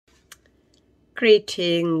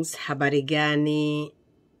Greetings, habari gani,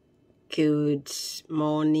 good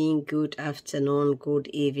morning, good afternoon, good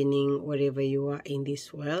evening, wherever you are in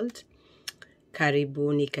this world.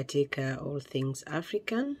 Karibuni katika All Things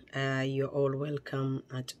African. You're all welcome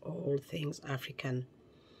at All Things African.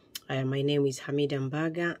 My name is Hamida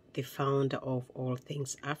Mbaga, the founder of All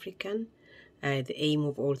Things African. The aim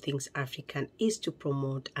of All Things African is to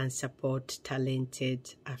promote and support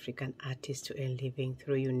talented African artists to earn living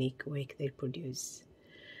through unique work they produce.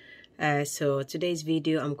 So today's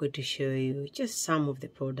video, I'm going to show you just some of the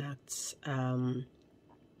products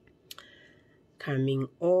coming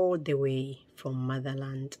all the way from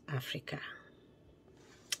motherland Africa.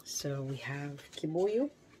 So we have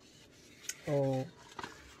kibuyu or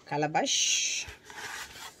calabash.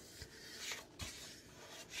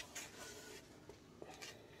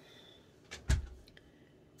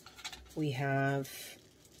 We have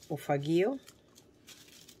ufagio,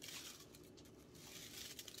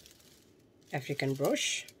 African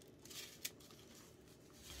brush,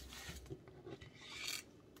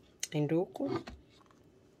 induku,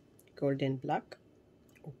 golden black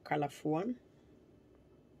or colorful one.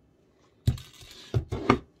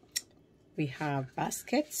 We have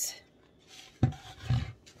baskets.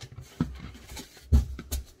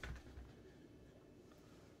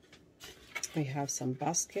 We have some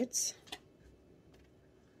baskets.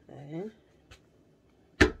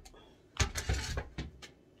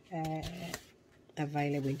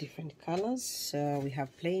 Available in different colors. So we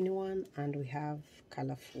have plain one and we have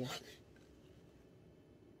colorful one.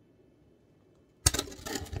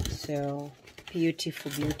 So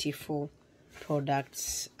beautiful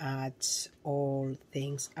products at All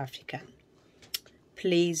Things African.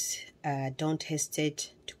 Please don't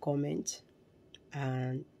hesitate to comment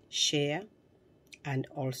and share and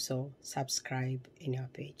also subscribe in our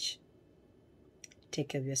page. Take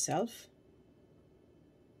care of yourself.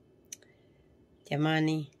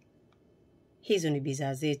 Jamani, hizo ni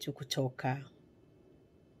bidhaa zetu kutoka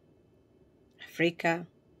Afrika.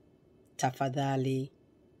 Tafadhali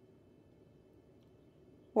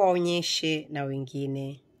waonyeshe na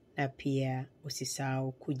wengine, na pia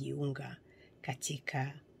usisahau kujiunga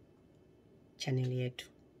katika channel yetu.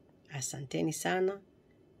 Asanteni sana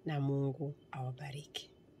na Mungu awabariki.